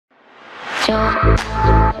Independence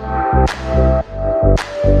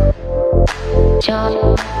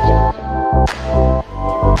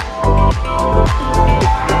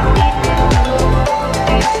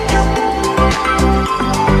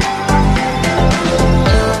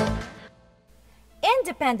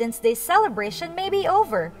Day celebration may be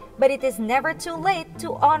over, but it is never too late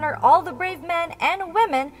to honor all the brave men and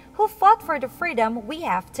women who fought for the freedom we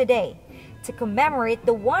have today. To commemorate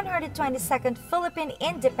the 122nd Philippine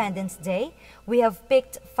Independence Day, we have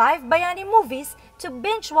picked 5 Bayani movies to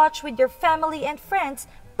binge watch with your family and friends,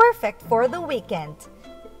 perfect for the weekend.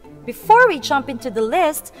 Before we jump into the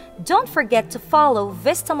list, don't forget to follow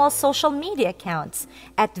Vista Mall's social media accounts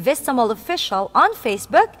at Vista Mall Official on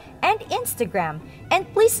Facebook and Instagram,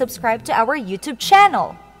 and please subscribe to our YouTube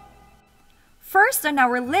channel. First on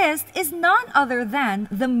our list is none other than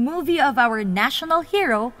the movie of our national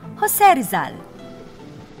hero, Jose Rizal.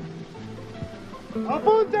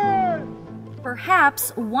 Apunte!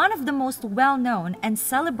 Perhaps one of the most well-known and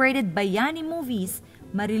celebrated Bayani movies,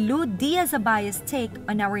 Marilu Diaz-Abaya's take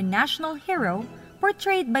on our national hero,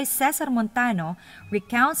 portrayed by Cesar Montano,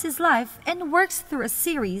 recounts his life and works through a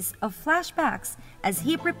series of flashbacks as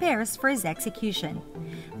he prepares for his execution.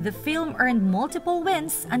 The film earned multiple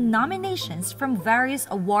wins and nominations from various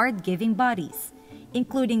award-giving bodies,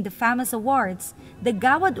 including the famous awards, the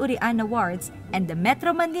Gawad Urian Awards, and the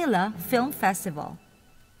Metro Manila Film Festival.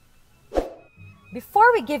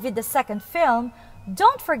 Before we give you the second film,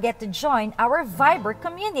 don't forget to join our Viber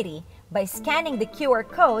community by scanning the QR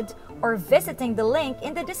code or visiting the link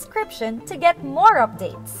in the description to get more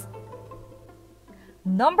updates.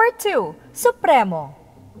 Number 2, Supremo.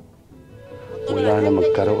 Mula na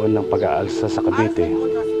magkaroon ng pag-aalsa sa Cavite,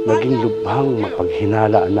 naging lubhang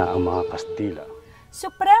mapaghinala na ang mga Kastila.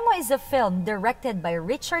 Supremo is a film directed by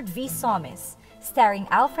Richard V. Somes, starring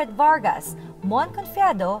Alfred Vargas, Mon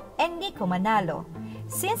Confiado, and Nico Manalo.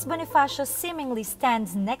 Since Bonifacio seemingly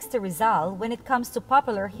stands next to Rizal when it comes to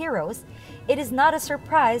popular heroes, it is not a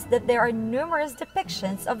surprise that there are numerous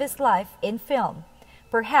depictions of his life in film.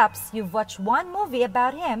 Perhaps you've watched one movie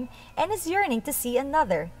about him and is yearning to see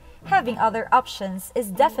another. Having other options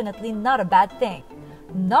is definitely not a bad thing.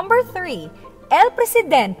 Number 3, El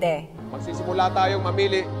Presidente. Magsisimula tayong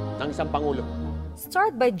mamili ng isang pangulo.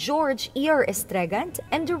 Starred by George E.R. Estregant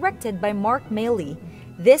and directed by Mark Maley,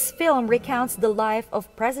 this film recounts the life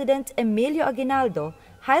of President Emilio Aguinaldo,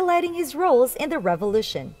 highlighting his roles in the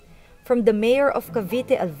revolution. From the mayor of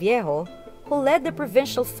Cavite El Viejo, who led the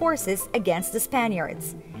provincial forces against the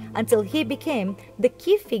Spaniards, until he became the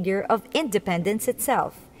key figure of independence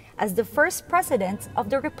itself, as the first president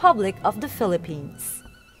of the Republic of the Philippines.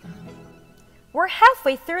 We're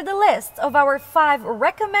halfway through the list of our 5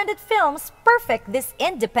 recommended films perfect this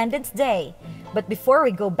Independence Day. But before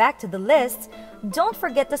we go back to the list, don't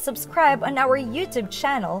forget to subscribe on our YouTube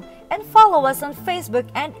channel and follow us on Facebook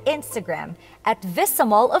and Instagram at Vista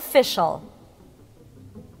Mall Official.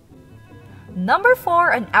 Number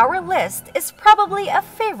 4 on our list is probably a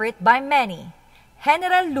favorite by many,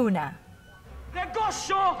 General Luna.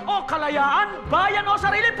 Negosyo o kalayaan, bayan o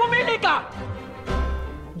sarili, pumili ka!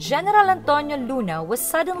 General Antonio Luna was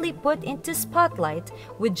suddenly put into spotlight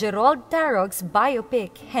with Gerald Tarog's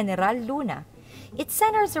biopic, General Luna. It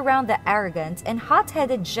centers around the arrogant and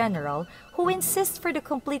hot-headed general who insists for the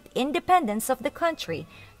complete independence of the country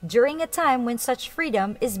during a time when such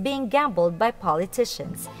freedom is being gambled by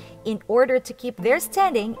politicians in order to keep their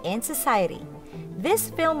standing in society. This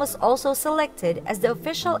film was also selected as the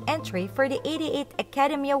official entry for the 88th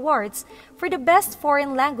Academy Awards for the Best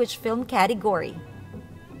Foreign Language Film category.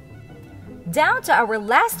 Down to our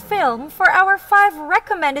last film for our 5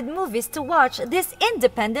 recommended movies to watch this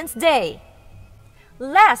Independence Day.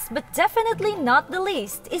 Last but definitely not the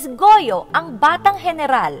least is Goyo, ang Batang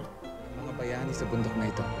General. Mga bayani sa bundok na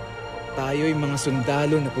ito, tayo'y mga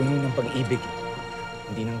sundalo na puno ng pag-ibig,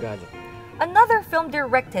 hindi ng galit. Another film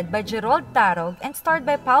directed by Gerald Tarog and starred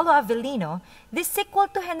by Paolo Avellino, this sequel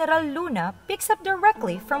to General Luna picks up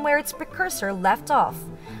directly from where its precursor left off.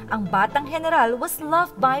 Ang Batang General was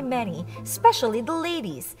loved by many, especially the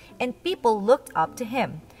ladies, and people looked up to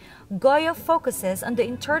him. Goyo focuses on the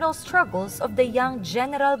internal struggles of the young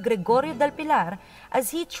General Gregorio del Pilar as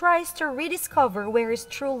he tries to rediscover where his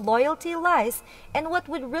true loyalty lies and what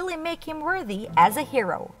would really make him worthy as a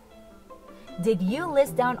hero. Did you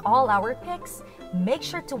list down all our picks? Make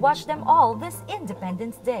sure to watch them all this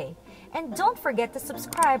Independence Day. And don't forget to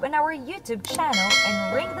subscribe on our YouTube channel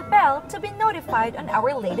and ring the bell to be notified on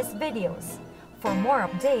our latest videos. For more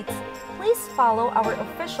updates, please follow our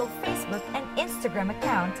official Facebook and Instagram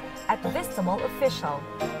account at Vista Mall Official.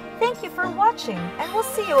 Thank you for watching, and we'll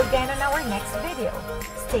see you again on our next video.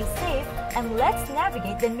 Stay safe, and let's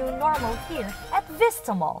navigate the new normal here at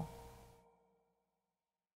Vista Mall.